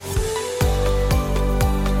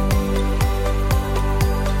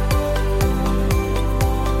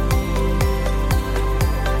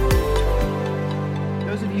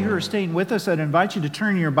staying with us, I'd invite you to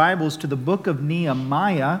turn your Bibles to the book of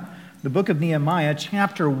Nehemiah,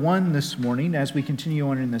 chapter 1 this morning as we continue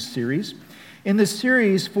on in this series. In this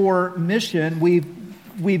series for mission, we've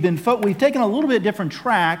taken a little bit different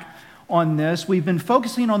track on this. We've been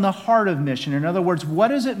focusing on the heart of mission. In other words, what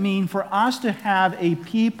does it mean for us to have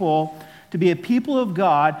to be a people of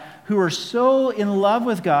God who are so in love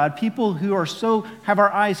with God, people who are so have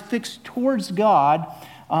our eyes fixed towards God,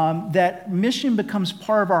 that mission becomes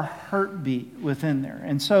part of our heartbeat within there.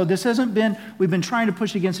 And so we've been trying to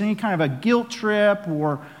push against any kind of a guilt trip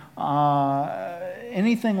or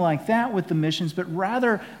anything like that with the missions, but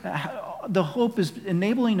rather the hope is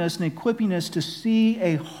enabling us and equipping us to see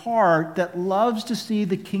a heart that loves to see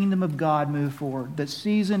the kingdom of God move forward, that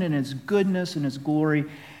sees it in its goodness and its glory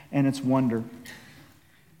and its wonder.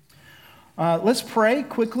 Let's pray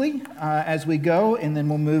quickly as we go, and then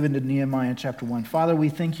we'll move into Nehemiah chapter 1. Father, we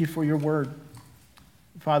thank you for your word.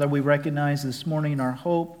 Father, we recognize this morning our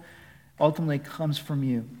hope ultimately comes from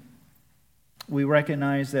you. We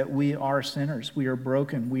recognize that we are sinners. We are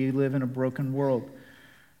broken. We live in a broken world.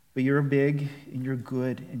 But you're big, and you're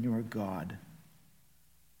good, and you're a God.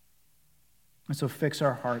 And so fix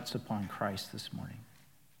our hearts upon Christ this morning.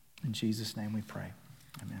 In Jesus' name we pray.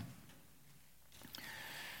 Amen.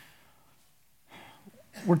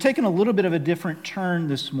 We're taking a little bit of a different turn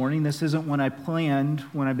this morning. This isn't what I planned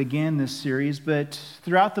when I began this series, but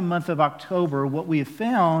throughout the month of October, what we have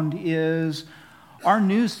found is our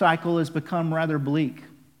news cycle has become rather bleak.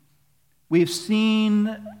 We've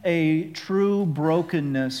seen a true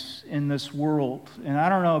brokenness in this world, and I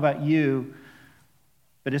don't know about you,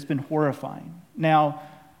 but it's been horrifying. Now,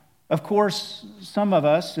 of course, some of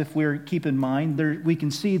us, if we keep in mind, we can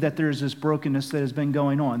see that there's this brokenness that has been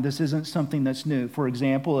going on. This isn't something that's new. For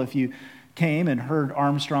example, if you came and heard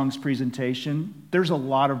Armstrong's presentation, there's a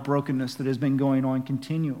lot of brokenness that has been going on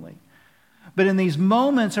continually. But in these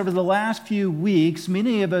moments over the last few weeks,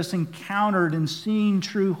 many of us encountered and seen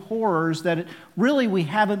true horrors that really we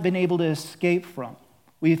haven't been able to escape from.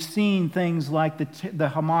 We've seen things like the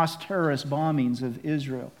Hamas terrorist bombings of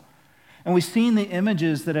Israel. And we've seen the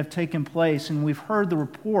images that have taken place, and we've heard the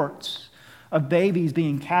reports of babies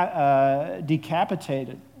being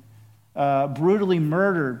decapitated, brutally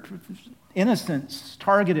murdered, innocents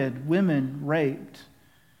targeted, women raped,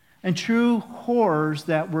 and true horrors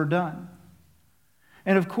that were done.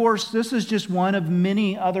 And of course, this is just one of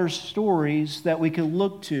many other stories that we can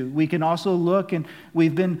look to. We can also look, and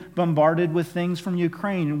we've been bombarded with things from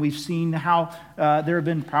Ukraine, and we've seen how there have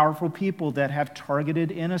been powerful people that have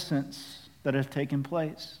targeted innocents that have taken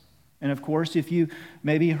place. And of course, if you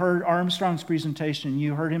maybe heard Armstrong's presentation,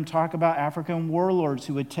 you heard him talk about African warlords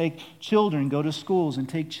who would take children, go to schools and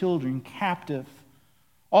take children captive.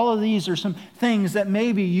 All of these are some things that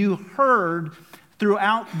maybe you heard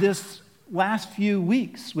throughout this last few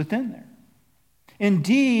weeks within there.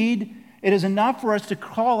 Indeed, it is enough for us to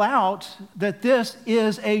call out that this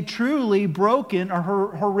is a truly broken or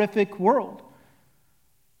horrific world.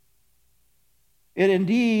 It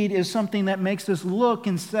indeed is something that makes us look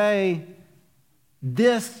and say,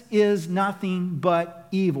 this is nothing but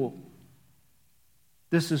evil.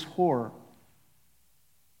 This is horror.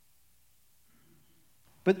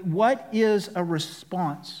 But what is a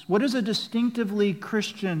response? What is a distinctively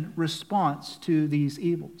Christian response to these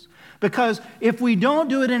evils? Because if we don't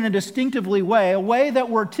do it in a distinctively way, a way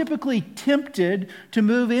that we're typically tempted to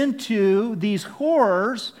move into these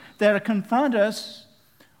horrors that confront us,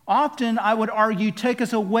 often, I would argue, take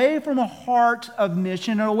us away from a heart of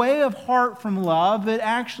mission, away of heart from love, but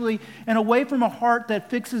actually, and away from a heart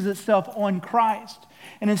that fixes itself on Christ.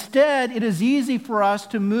 And instead, it is easy for us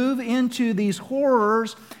to move into these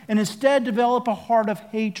horrors and instead develop a heart of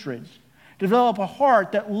hatred, develop a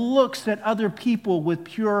heart that looks at other people with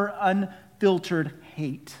pure, unfiltered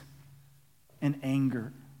hate and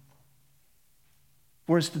anger.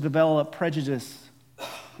 For us to develop prejudice,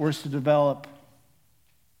 for us to develop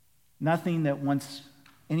nothing that wants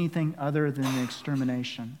anything other than the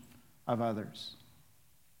extermination of others.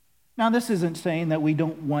 Now, this isn't saying that we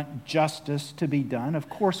don't want justice to be done. Of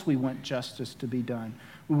course we want justice to be done.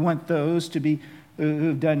 We want those who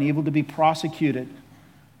have done evil to be prosecuted,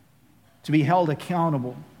 to be held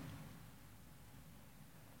accountable.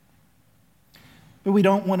 But we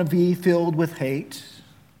don't want to be filled with hate.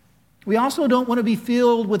 We also don't want to be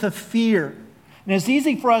filled with a fear. And it's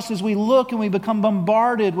easy for us as we look and we become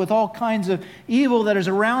bombarded with all kinds of evil that is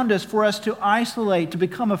around us for us to isolate, to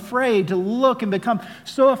become afraid, to look and become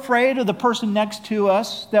so afraid of the person next to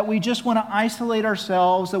us that we just want to isolate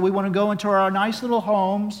ourselves, that we want to go into our nice little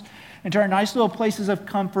homes, into our nice little places of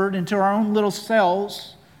comfort, into our own little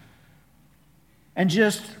cells. and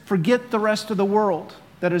just forget the rest of the world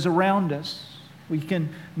that is around us. We can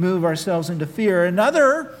move ourselves into fear.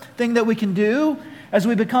 Another thing that we can do as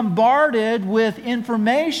we become bombarded with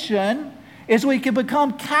information is we can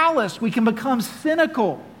become callous. We can become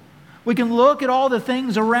cynical. We can look at all the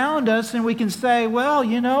things around us and we can say, well,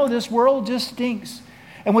 this world just stinks.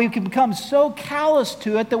 And we can become so callous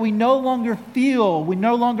to it that we no longer feel, we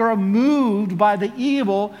no longer are moved by the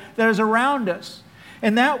evil that is around us.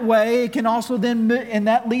 And that way, it can also and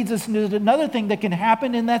that leads us into another thing that can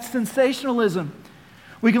happen, and that's sensationalism.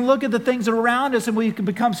 We can look at the things around us and we can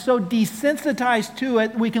become so desensitized to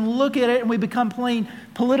it, we can look at it and we become playing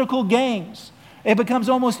political games. It becomes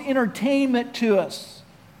almost entertainment to us.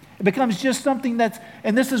 It becomes just something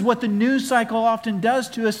and this is what the news cycle often does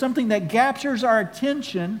to us, something that captures our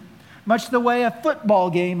attention, much the way a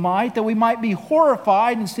football game might, that we might be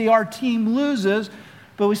horrified and see our team loses,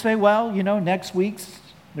 but we say, well, next week's,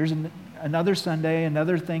 there's another Sunday,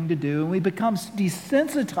 another thing to do, and we become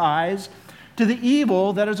desensitized to the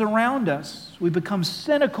evil that is around us. We become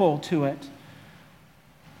cynical to it.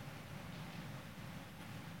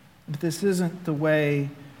 But this isn't the way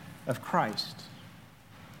of Christ.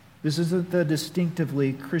 This isn't the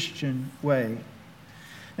distinctively Christian way.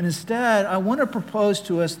 And instead, I want to propose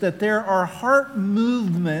to us that there are heart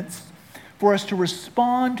movements for us to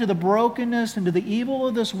respond to the brokenness and to the evil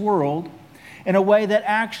of this world in a way that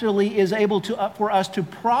actually is able for us to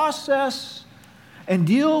process and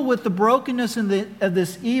deal with the brokenness of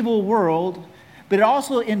this evil world, but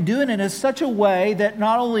also in doing it in such a way that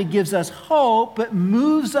not only gives us hope, but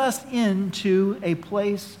moves us into a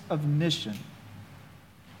place of mission.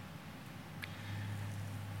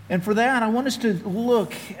 And for that, I want us to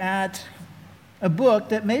look at a book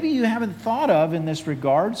that maybe you haven't thought of in this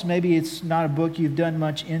regards. Maybe it's not a book you've done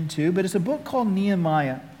much into, but it's a book called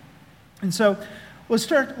Nehemiah. And so let's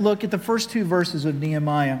look at the first two verses of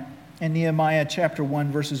Nehemiah, in Nehemiah chapter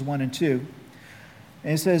 1, verses 1 and 2.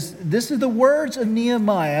 And it says, "This is the words of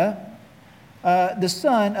Nehemiah, the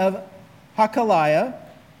son of Hakaliah.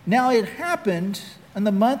 Now it happened in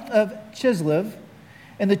the month of Chislev,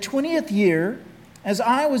 in the 20th year, as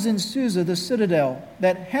I was in Susa, the citadel,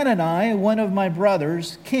 that Hanani, one of my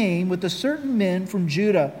brothers, came with a certain men from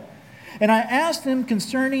Judah. And I asked him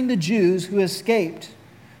concerning the Jews who escaped,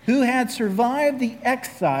 who had survived the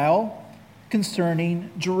exile,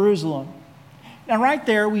 concerning Jerusalem." Now right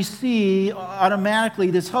there we see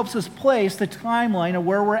automatically this helps us place the timeline of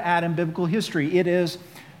where we're at in biblical history. It is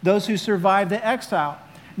those who survived the exile.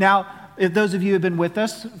 Now, if those of you who have been with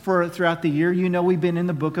us throughout the year, you know we've been in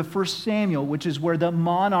the book of 1 Samuel, which is where the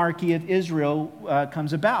monarchy of Israel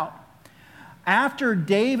comes about. After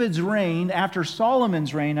David's reign, after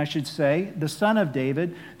Solomon's reign, I should say, the son of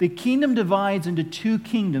David, the kingdom divides into two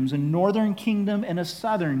kingdoms, a northern kingdom and a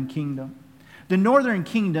southern kingdom. The northern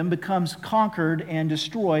kingdom becomes conquered and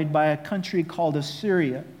destroyed by a country called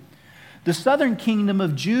Assyria. The southern kingdom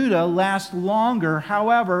of Judah lasts longer.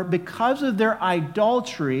 However, because of their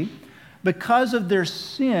idolatry, because of their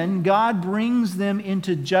sin, God brings them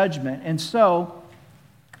into judgment. And so,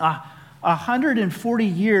 140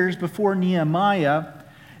 years before Nehemiah,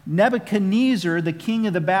 Nebuchadnezzar, the king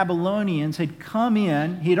of the Babylonians, had come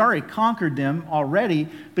in. He had already conquered them already,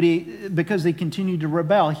 but because they continued to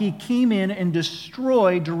rebel, he came in and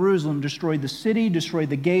destroyed Jerusalem, destroyed the city, destroyed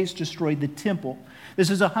the gates, destroyed the temple. This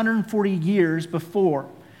is 140 years before.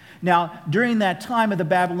 Now, during that time of the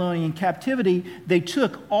Babylonian captivity, they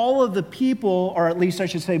took all of the people, or at least I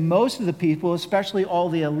should say most of the people, especially all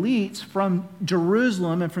the elites from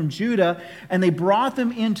Jerusalem and from Judah, and they brought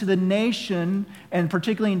them into the nation, and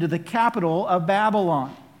particularly into the capital of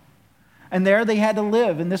Babylon. And there they had to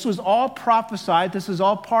live. And this was all prophesied. This is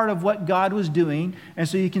all part of what God was doing. And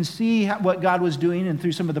so you can see what God was doing and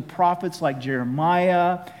through some of the prophets like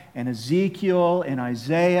Jeremiah and Ezekiel and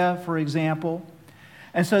Isaiah, for example.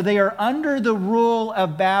 And so they are under the rule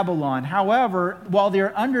of Babylon. However, while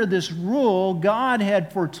they're under this rule, God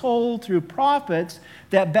had foretold through prophets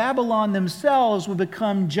that Babylon themselves would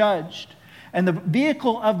become judged. And the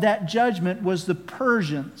vehicle of that judgment was the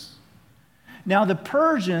Persians. Now, the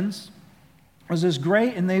Persians was this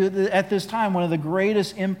great, and they, at this time, one of the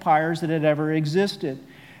greatest empires that had ever existed.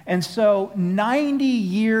 And so 90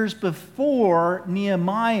 years before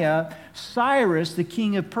Nehemiah, Cyrus, the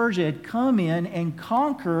king of Persia, had come in and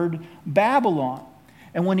conquered Babylon.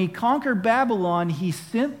 And when he conquered Babylon, he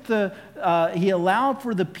allowed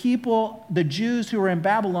for the people, the Jews who were in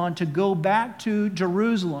Babylon, to go back to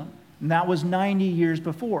Jerusalem. And that was 90 years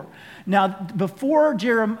before. Now, before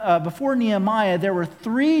Nehemiah, there were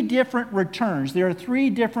three different returns. There are three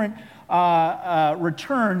different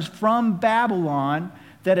returns from Babylon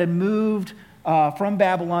that had moved from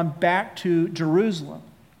Babylon back to Jerusalem.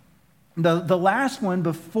 The last one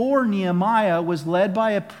before Nehemiah was led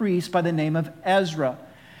by a priest by the name of Ezra.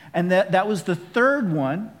 And that was the third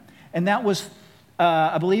one. And that was,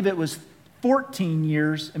 I believe it was 14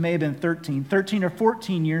 years, it may have been 13 or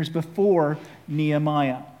 14 years before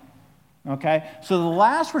Nehemiah. Okay? So the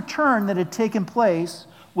last return that had taken place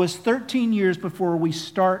was 13 years before we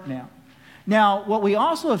start now. Now, what we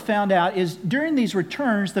also have found out is during these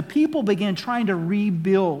returns, the people began trying to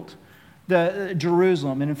rebuild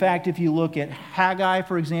Jerusalem. And in fact, if you look at Haggai,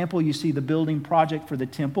 for example, you see the building project for the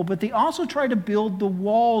temple, but they also tried to build the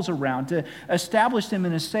walls around to establish them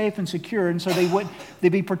in a safe and secure, and so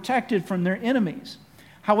they'd be protected from their enemies.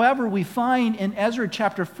 However, we find in Ezra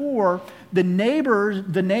chapter 4, the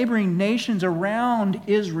neighboring nations around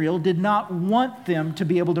Israel did not want them to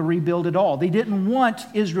be able to rebuild at all. They didn't want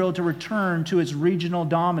Israel to return to its regional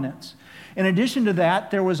dominance. In addition to that,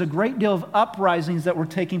 there was a great deal of uprisings that were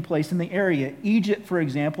taking place in the area. Egypt, for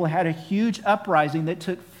example, had a huge uprising that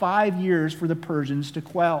took 5 years for the Persians to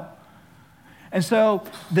quell. And so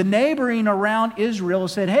the neighboring around Israel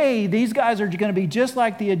said, hey, these guys are going to be just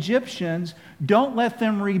like the Egyptians. Don't let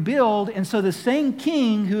them rebuild. And so the same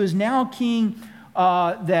king who is now king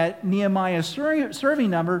that Nehemiah is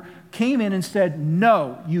serving under came in and said,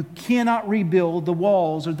 no, you cannot rebuild the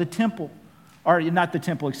walls or the temple. Or not the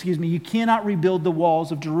temple, excuse me. You cannot rebuild the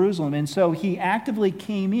walls of Jerusalem. And so he actively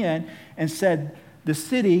came in and said, the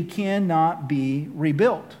city cannot be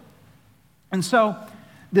rebuilt. And so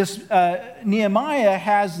this Nehemiah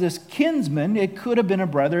has this kinsman. It could have been a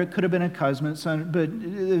brother. It could have been a cousin, son, but it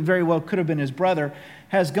very well could have been his brother.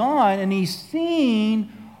 Has gone and he's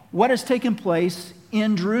seen what has taken place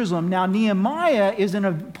in Jerusalem. Now, Nehemiah is in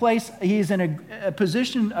a place, he's in a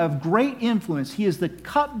position of great influence. He is the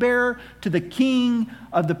cupbearer to the king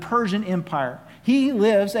of the Persian Empire. He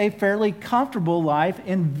lives a fairly comfortable life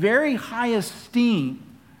in very high esteem.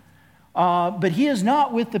 But he is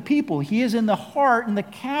not with the people. He is in the heart and the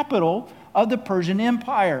capital of the Persian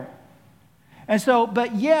Empire. And so,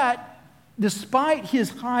 but yet, despite his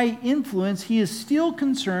high influence, he is still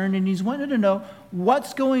concerned and he's wanting to know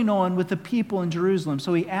what's going on with the people in Jerusalem.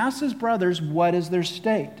 So he asks his brothers, what is their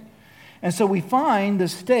state? And so we find the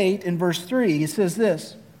state in verse 3. It says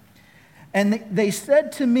this, and they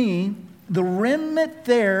said to me, the remnant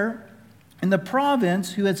there in the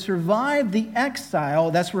province who had survived the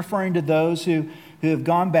exile, that's referring to those who have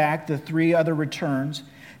gone back, the 3 other returns,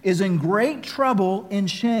 is in great trouble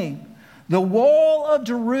and shame. The wall of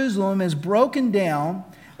Jerusalem is broken down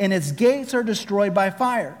and its gates are destroyed by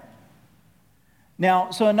fire.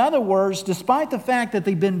 Now, so in other words, despite the fact that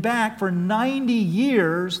they've been back for 90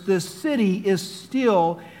 years, the city is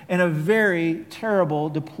still in a very terrible,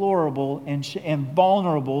 deplorable, and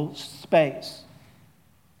vulnerable space.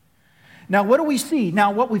 Now, what do we see?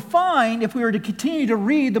 Now, what we find, if we were to continue to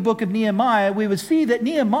read the book of Nehemiah, we would see that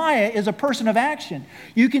Nehemiah is a person of action.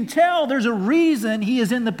 You can tell there's a reason he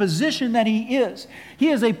is in the position that he is. He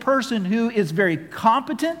is a person who is very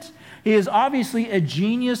competent. He is obviously a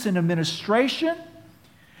genius in administration.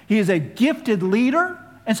 He is a gifted leader.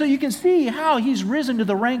 And so you can see how he's risen to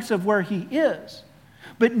the ranks of where he is.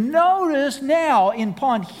 But notice now,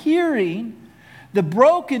 upon hearing the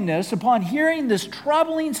brokenness, upon hearing this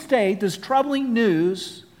troubling state, this troubling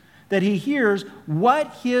news that he hears,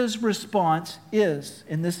 what his response is.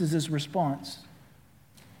 And this is his response.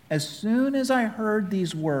 As soon as I heard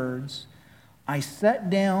these words, I sat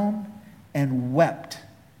down and wept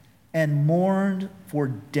and mourned for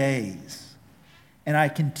days. And I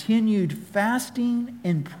continued fasting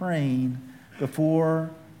and praying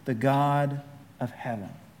before the God of heaven.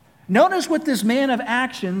 Notice what this man of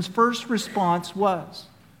action's first response was.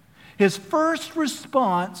 His first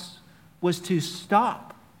response was to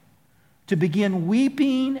stop, to begin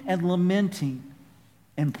weeping and lamenting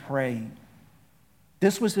and praying.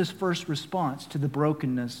 This was his first response to the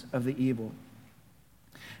brokenness of the evil.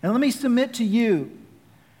 And let me submit to you,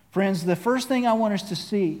 friends, the first thing I want us to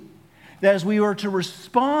see, that as we are to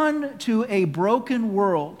respond to a broken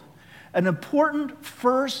world, an important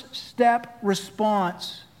first step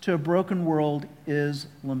response to a broken world is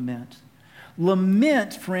lament.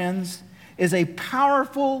 Lament, friends, is a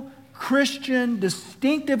powerful Christian,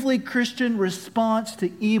 distinctively Christian response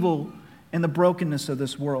to evil and the brokenness of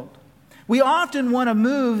this world. We often want to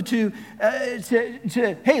move to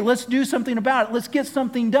hey, let's do something about it. Let's get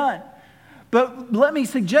something done. But let me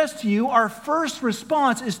suggest to you, our first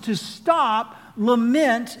response is to stop,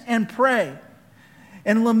 lament, and pray.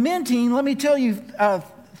 And lamenting, let me tell you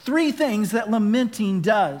 3 things that lamenting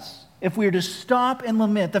does. If we are to stop and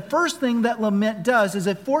lament, the first thing that lament does is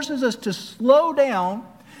it forces us to slow down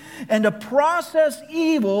and to process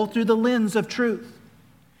evil through the lens of truth.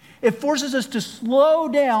 It forces us to slow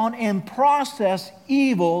down and process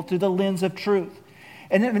evil through the lens of truth.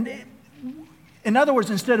 And in other words,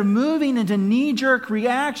 instead of moving into knee-jerk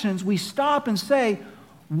reactions, we stop and say,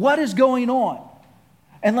 what is going on?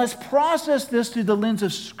 And let's process this through the lens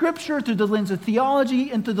of Scripture, through the lens of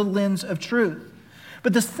theology, and through the lens of truth.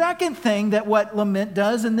 But the second thing that what lament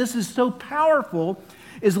does, and this is so powerful,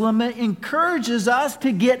 is lament encourages us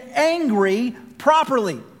to get angry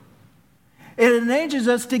properly. It enables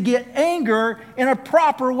us to get anger in a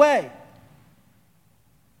proper way.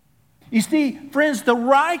 You see, friends, the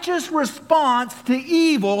righteous response to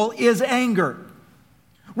evil is anger.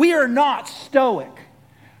 We are not stoic.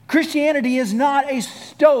 Christianity is not a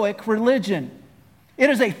stoic religion. It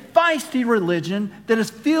is a feisty religion that is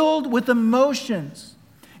filled with emotions.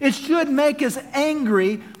 It should make us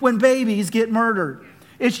angry when babies get murdered.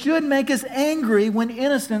 It should make us angry when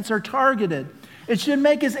innocents are targeted. It should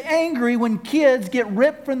make us angry when kids get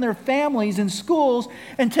ripped from their families in schools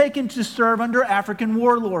and taken to serve under African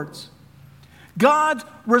warlords. God's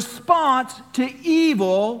response to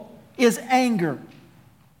evil is anger.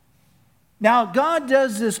 Now, God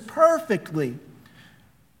does this perfectly.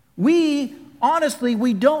 We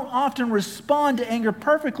don't often respond to anger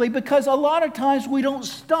perfectly because a lot of times we don't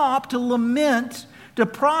stop to lament, to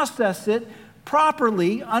process it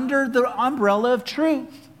properly under the umbrella of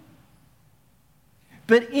truth.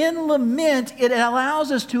 But in lament, it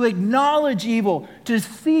allows us to acknowledge evil, to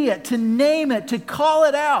see it, to name it, to call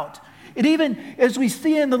it out. It even, as we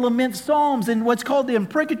see in the lament psalms and what's called the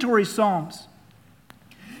imprecatory psalms,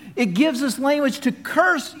 it gives us language to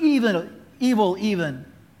curse evil even.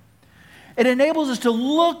 It enables us to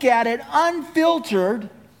look at it unfiltered,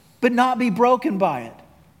 but not be broken by it.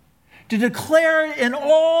 To declare it in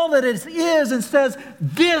all that it is and says,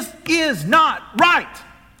 this is not right.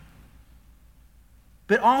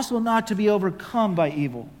 But also not to be overcome by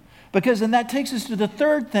evil. And that takes us to the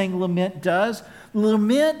third thing lament does.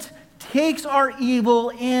 Lament takes our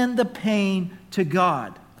evil and the pain to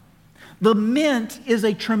God. Lament is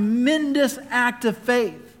a tremendous act of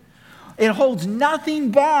faith. It holds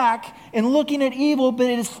nothing back in looking at evil, but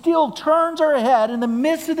it still turns our head in the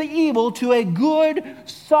midst of the evil to a good,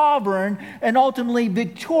 sovereign, and ultimately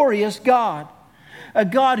victorious God. A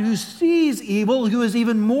God who sees evil, who is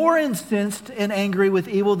even more incensed and angry with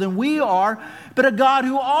evil than we are, but a God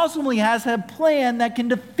who ultimately has a plan that can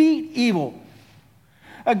defeat evil.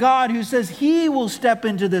 A God who says He will step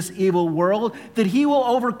into this evil world, that He will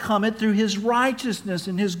overcome it through His righteousness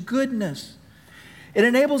and His goodness. It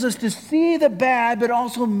enables us to see the bad, but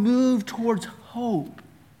also move towards hope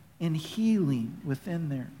and healing within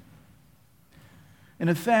there. And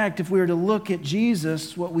in fact, if we were to look at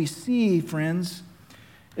Jesus, what we see, friends,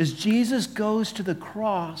 is Jesus goes to the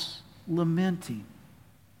cross lamenting.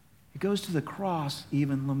 He goes to the cross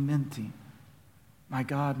even lamenting. My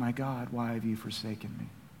God, why have you forsaken me?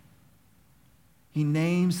 He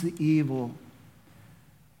names the evil,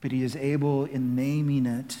 but He is able in naming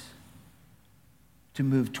it to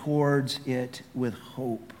move towards it with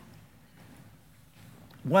hope.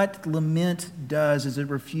 What lament does is it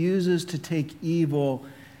refuses to take evil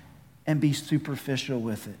and be superficial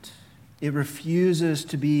with it. It refuses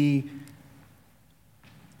to be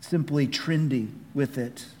simply trendy with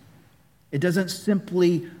it. It doesn't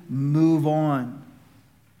simply move on,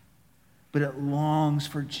 but it longs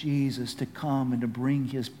for Jesus to come and to bring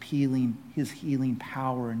His healing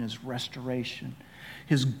power and His restoration,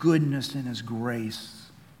 His goodness and His grace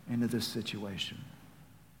into this situation.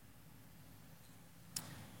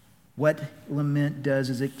 What lament does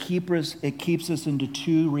is it keeps us into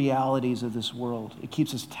two realities of this world. It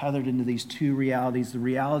keeps us tethered into these two realities, the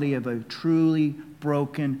reality of a truly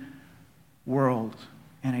broken world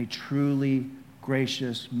and a truly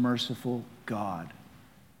gracious, merciful God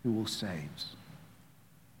who will save.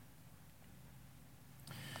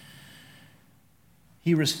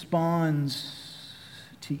 He responds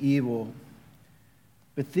to evil.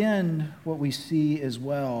 But then what we see as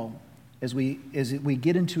well as we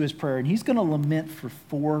get into his prayer, and he's going to lament for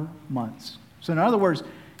 4 months. So in other words,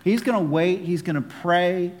 he's going to wait, he's going to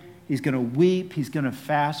pray, he's going to weep, he's going to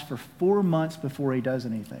fast for 4 months before he does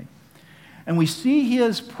anything. And we see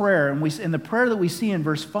his prayer, and the prayer that we see in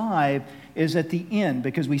verse 5 is at the end,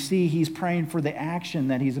 because we see he's praying for the action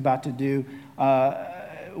that he's about to do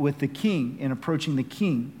with the king, in approaching the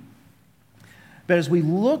king. But as we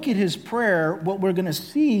look at his prayer, what we're going to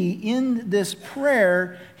see in this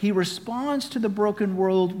prayer, he responds to the broken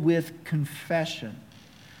world with confession.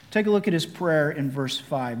 Take a look at his prayer in verse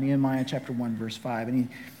 5, Nehemiah chapter 1, verse 5.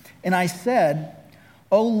 And I said,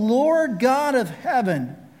 O Lord God of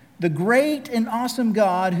heaven, the great and awesome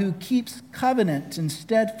God who keeps covenant and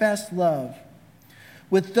steadfast love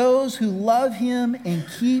with those who love him and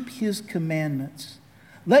keep his commandments.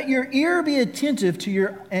 Let your ear be attentive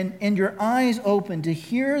to and your eyes open to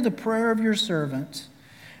hear the prayer of your servant,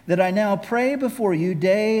 that I now pray before you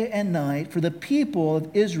day and night for the people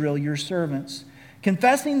of Israel, your servants,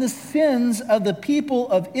 confessing the sins of the people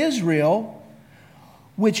of Israel,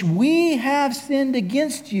 which we have sinned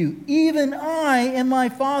against you. Even I and my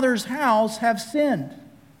father's house have sinned.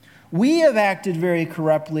 We have acted very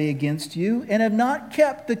corruptly against you and have not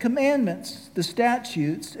kept the commandments, the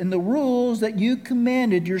statutes, and the rules that you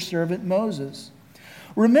commanded your servant Moses.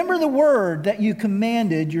 Remember the word that you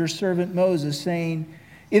commanded your servant Moses, saying,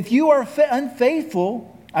 if you are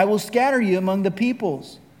unfaithful, I will scatter you among the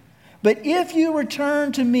peoples. But if you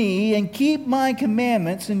return to me and keep my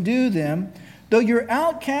commandments and do them, though your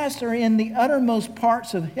outcasts are in the uttermost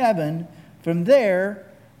parts of heaven, from there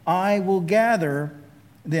I will gather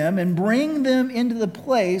them and bring them into the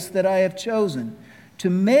place that I have chosen, to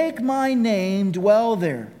make my name dwell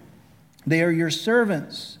there. They are your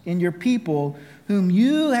servants and your people, whom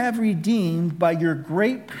you have redeemed by your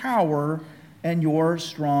great power and your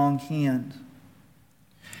strong hand.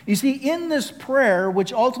 You see, in this prayer,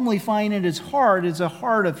 which ultimately find at its heart is a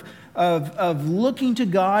heart of looking to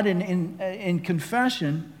God in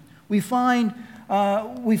confession, we find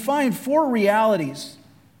four realities.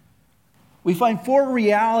 We find four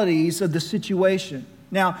realities of the situation.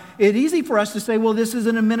 Now, it's easy for us to say, well, this is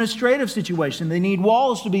an administrative situation. They need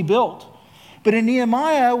walls to be built. But in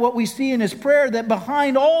Nehemiah, what we see in his prayer, that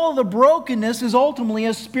behind all the brokenness is ultimately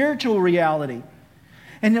a spiritual reality.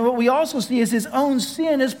 And what we also see is his own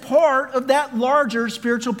sin is part of that larger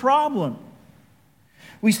spiritual problem.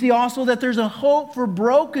 We see also that there's a hope for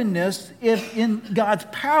brokenness in God's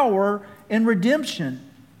power and redemption.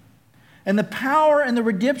 And the power and the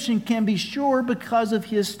redemption can be sure because of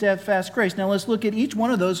his steadfast grace. Now let's look at each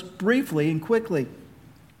one of those briefly and quickly.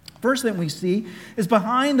 First thing we see is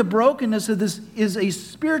behind the brokenness of this is a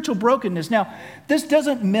spiritual brokenness. Now, this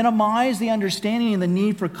doesn't minimize the understanding and the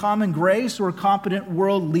need for common grace or competent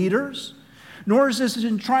world leaders, nor is this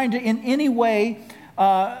in trying to in any way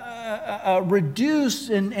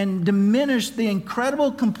reduce and diminish the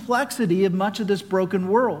incredible complexity of much of this broken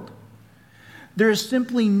world. There is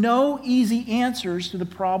simply no easy answers to the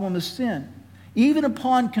problem of sin. Even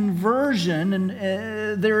upon conversion,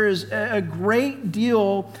 there is a great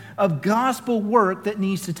deal of gospel work that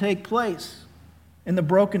needs to take place in the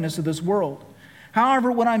brokenness of this world. However,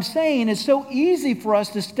 what I'm saying is so easy for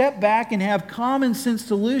us to step back and have common sense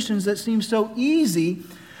solutions that seem so easy,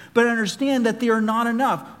 but understand that they are not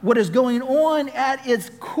enough. What is going on at its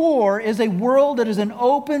core is a world that is an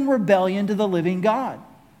open rebellion to the living God.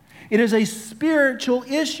 It is a spiritual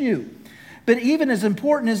issue. But even as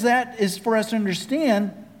important as that is for us to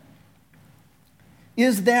understand,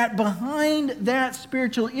 is that behind that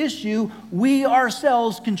spiritual issue, we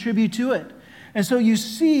ourselves contribute to it. And so you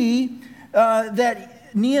see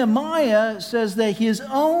that Nehemiah says that his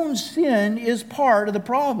own sin is part of the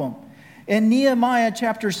problem. In Nehemiah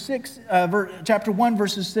chapter 1,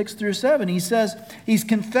 verses 6 through 7, he says he's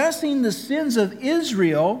confessing the sins of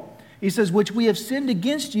Israel. He says, which we have sinned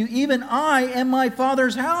against you, even I and my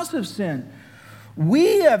father's house have sinned.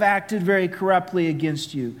 We have acted very corruptly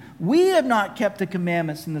against you. We have not kept the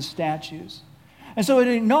commandments and the statutes. And so in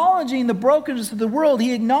acknowledging the brokenness of the world,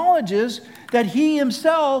 he acknowledges that he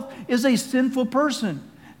himself is a sinful person,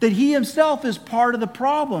 that he himself is part of the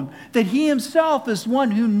problem, that he himself is one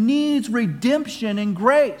who needs redemption and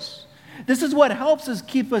grace. This is what helps us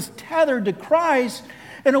keep us tethered to Christ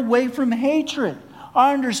and away from hatred.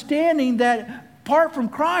 Our understanding that apart from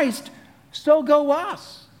Christ, so go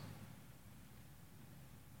us.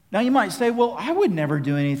 Now you might say, well, I would never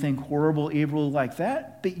do anything horrible, evil like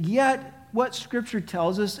that. But yet, what Scripture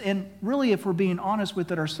tells us, and really if we're being honest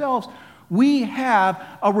with it ourselves, we have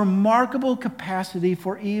a remarkable capacity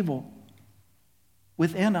for evil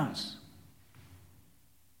within us.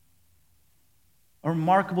 A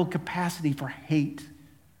remarkable capacity for hate.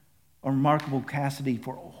 A remarkable capacity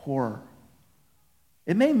for horror.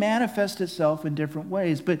 It may manifest itself in different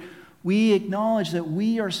ways, but we acknowledge that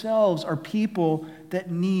we ourselves are people that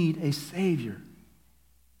need a Savior.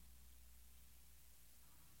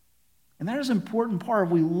 And that is an important part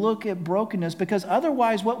if we look at brokenness, because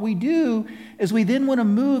otherwise what we do is we then want to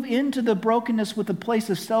move into the brokenness with a place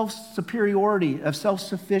of self-superiority, of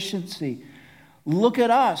self-sufficiency. Look at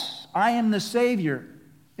us. I am the Savior.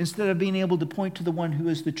 Instead of being able to point to the one who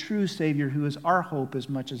is the true Savior, who is our hope as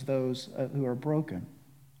much as those who are broken.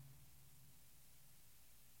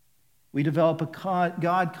 We develop a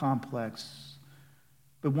God complex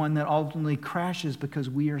but one that ultimately crashes because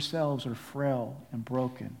we ourselves are frail and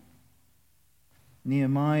broken.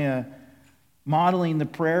 Nehemiah, modeling the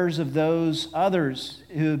prayers of those others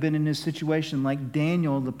who have been in this situation, like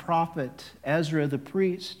Daniel the prophet, Ezra the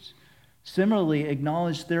priest, similarly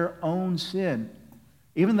acknowledged their own sin.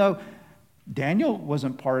 Even though Daniel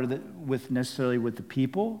wasn't part of it necessarily with the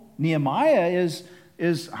people, Nehemiah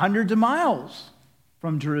is hundreds of miles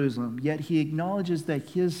from Jerusalem, yet he acknowledges that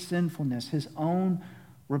his sinfulness, his own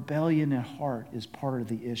rebellion at heart, is part of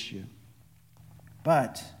the issue.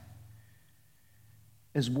 But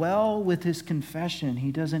as well with his confession,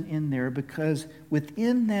 he doesn't end there, because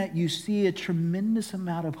within that you see a tremendous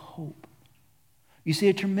amount of hope. You see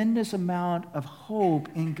a tremendous amount of hope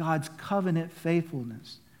in God's covenant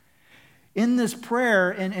faithfulness. In this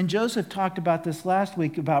prayer, and Joseph talked about this last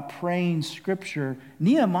week about praying Scripture,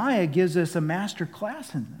 Nehemiah gives us a master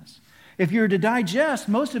class in this. If you were to digest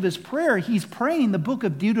most of his prayer, he's praying the book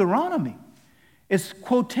of Deuteronomy. It's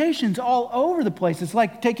quotations all over the place. It's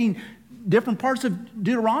like taking different parts of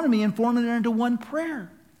Deuteronomy and forming it into one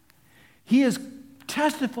prayer. He is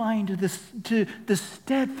testifying to the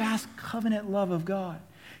steadfast covenant love of God.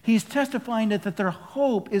 He's testifying that their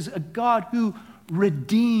hope is a God who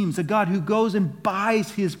redeems, a God who goes and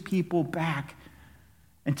buys his people back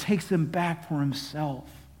and takes them back for himself.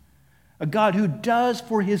 A God who does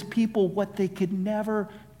for his people what they could never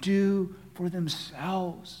do for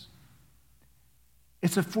themselves.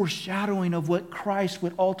 It's a foreshadowing of what Christ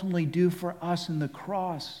would ultimately do for us in the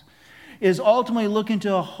cross. It is ultimately looking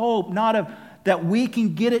to a hope, not of that we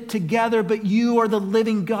can get it together, but you are the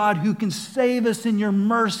living God who can save us in your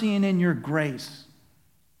mercy and in your grace.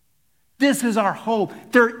 This is our hope.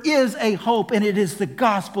 There is a hope, and it is the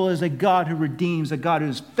gospel as a God who redeems, a God who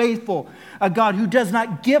is faithful, a God who does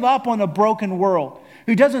not give up on a broken world,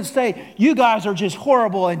 who doesn't say, you guys are just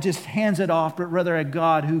horrible and just hands it off, but rather a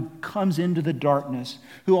God who comes into the darkness,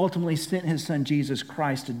 who ultimately sent his son Jesus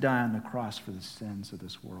Christ to die on the cross for the sins of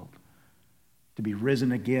this world, to be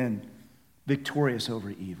risen again, victorious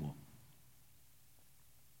over evil.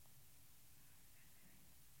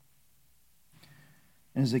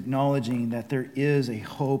 And is acknowledging that there is a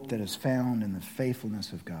hope that is found in the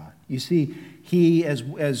faithfulness of God. You see, he, as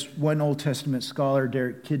one Old Testament scholar,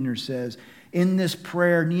 Derek Kidner, says, in this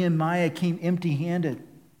prayer, Nehemiah came empty-handed.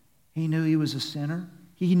 He knew he was a sinner.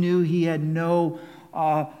 He knew he had no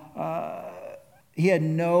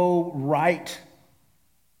right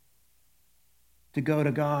to go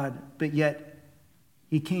to God, but yet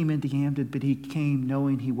he came empty-handed, but he came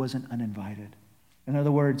knowing he wasn't uninvited. In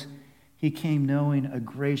other words, he came knowing a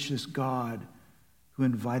gracious God who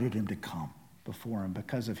invited him to come before him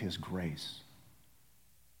because of his grace.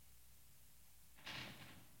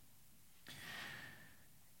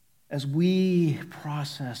 As we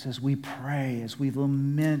process, as we pray, as we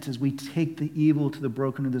lament, as we take the evil to the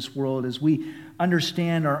broken of this world, as we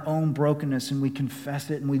understand our own brokenness and we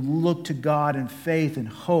confess it and we look to God in faith and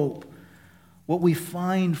hope, what we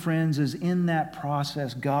find, friends, is in that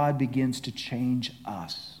process, God begins to change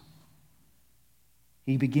us.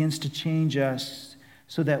 He begins to change us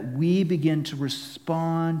so that we begin to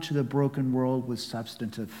respond to the broken world with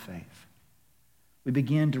substantive faith. We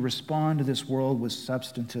begin to respond to this world with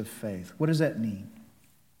substantive faith. What does that mean?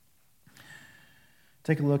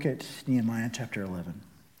 Take a look at Nehemiah chapter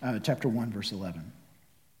 1, verse 11.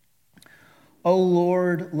 O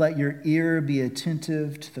Lord, let your ear be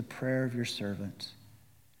attentive to the prayer of your servants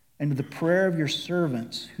and to the prayer of your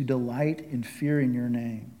servants who delight in fearing your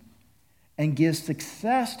name. And give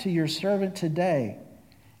success to your servant today,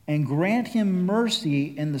 and grant him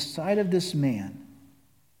mercy in the sight of this man.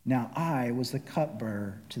 Now I was the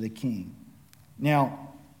cupbearer to the king.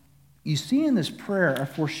 Now, you see in this prayer a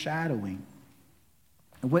foreshadowing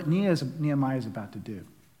of what Nehemiah is about to do.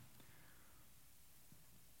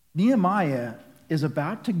 Nehemiah is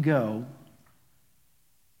about to go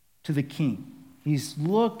to the king. He's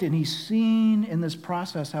looked and he's seen in this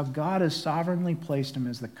process how God has sovereignly placed him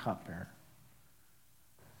as the cupbearer.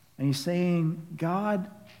 And he's saying,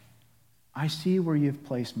 God, I see where you've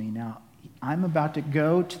placed me. Now, I'm about to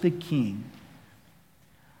go to the king.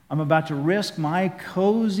 I'm about to risk my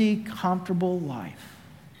cozy, comfortable life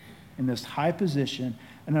in this high position.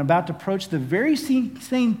 And I'm about to approach the very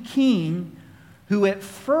same king who at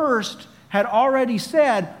first had already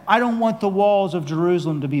said, I don't want the walls of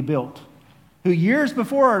Jerusalem to be built. Who years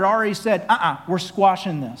before had already said, we're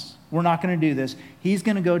squashing this. We're not going to do this. He's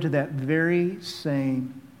going to go to that very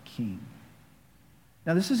same king.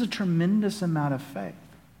 Now, this is a tremendous amount of faith.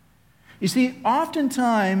 You see,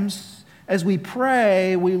 oftentimes as we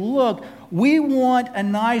pray, we look, we want a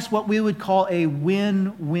nice, what we would call a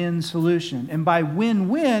win-win solution. And by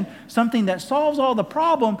win-win, something that solves all the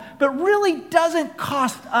problem, but really doesn't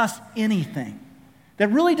cost us anything. That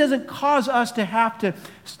really doesn't cause us to have to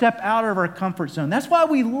step out of our comfort zone. That's why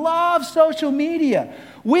we love social media.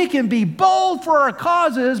 We can be bold for our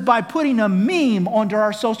causes by putting a meme onto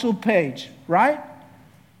our social page, right?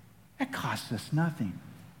 That costs us nothing.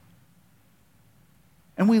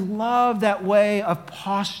 And we love that way of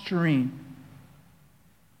posturing.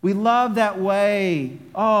 We love that way.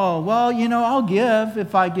 Oh, well, I'll give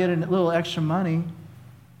if I get a little extra money.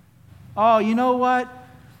 Oh, you know what?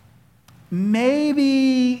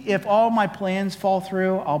 Maybe if all my plans fall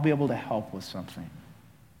through, I'll be able to help with something.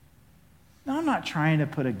 Now, I'm not trying to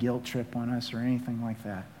put a guilt trip on us or anything like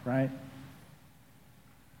that, right?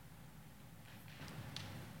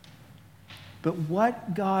 But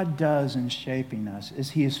what God does in shaping us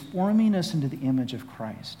is He is forming us into the image of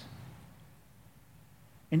Christ.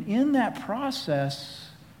 And in that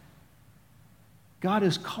process, God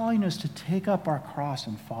is calling us to take up our cross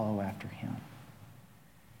and follow after Him.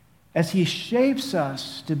 As He shapes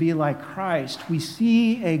us to be like Christ, we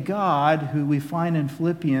see a God who we find in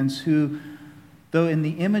Philippians who, though in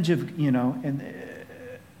the image of,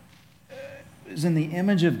 is in the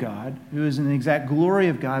image of God, who is in the exact glory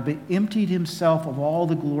of God, but emptied Himself of all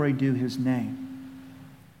the glory due His name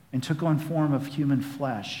and took on form of human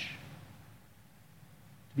flesh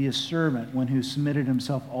to be a servant, one who submitted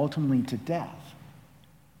Himself ultimately to death.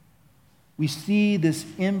 We see this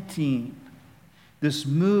emptying, this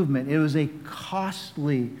movement. It was a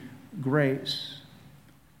costly grace.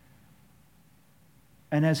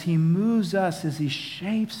 And as He moves us, as He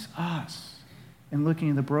shapes us, and looking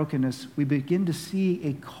at the brokenness, we begin to see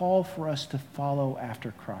a call for us to follow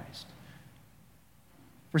after Christ.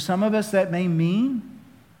 For some of us, that may mean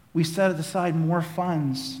we set aside more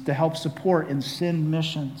funds to help support and send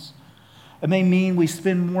missions. It may mean we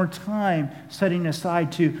spend more time setting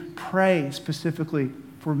aside to pray specifically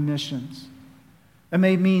for missions. It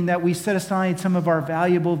may mean that we set aside some of our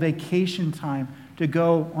valuable vacation time to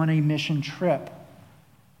go on a mission trip.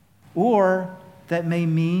 Or that may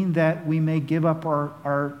mean that we may give up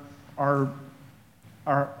our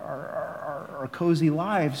cozy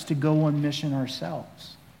lives to go on mission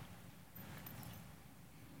ourselves.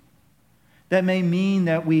 That may mean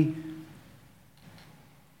that we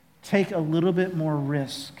take a little bit more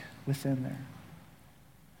risk within there.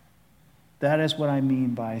 That is what I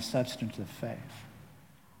mean by substantive faith.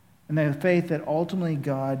 And the faith that ultimately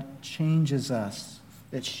God changes us,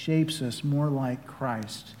 that shapes us more like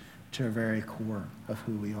Christ to the very core of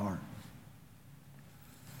who we are.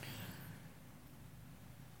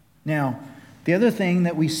 Now, the other thing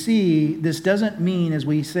that we see, this doesn't mean, as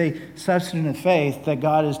we say, substantive faith, that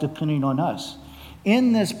God is depending on us.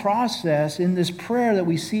 In this process, in this prayer that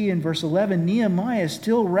we see in verse 11, Nehemiah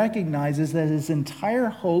still recognizes that his entire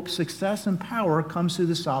hope, success, and power comes through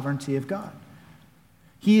the sovereignty of God.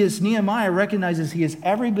 Nehemiah recognizes he is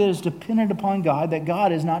every bit as dependent upon God, that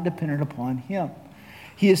God is not dependent upon him.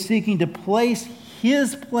 He is seeking to place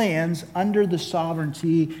his plans under the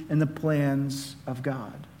sovereignty and the plans of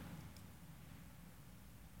God.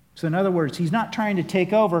 So in other words, he's not trying to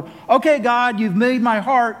take over. Okay, God, you've moved my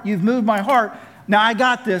heart. Now I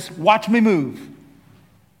got this. Watch me move.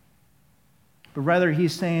 But rather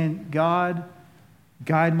he's saying, God,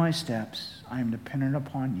 guide my steps. I am dependent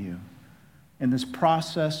upon you. In this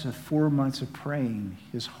process of 4 months of praying,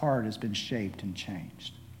 his heart has been shaped and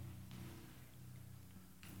changed.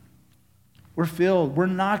 We're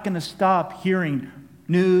not going to stop hearing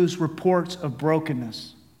news reports of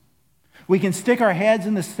brokenness. We can stick our heads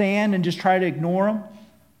in the sand and just try to ignore them.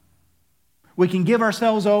 We can give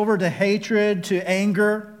ourselves over to hatred, to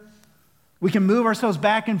anger. We can move ourselves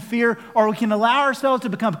back in fear, or we can allow ourselves to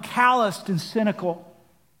become calloused and cynical.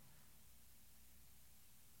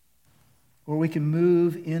 Or we can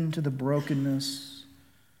move into the brokenness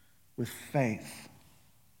with faith.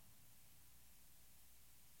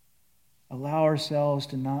 Allow ourselves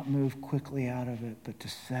to not move quickly out of it, but to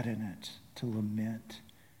set in it, to lament,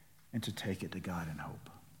 and to take it to God in hope.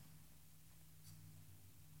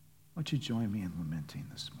 Won't you join me in lamenting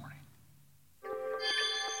this morning?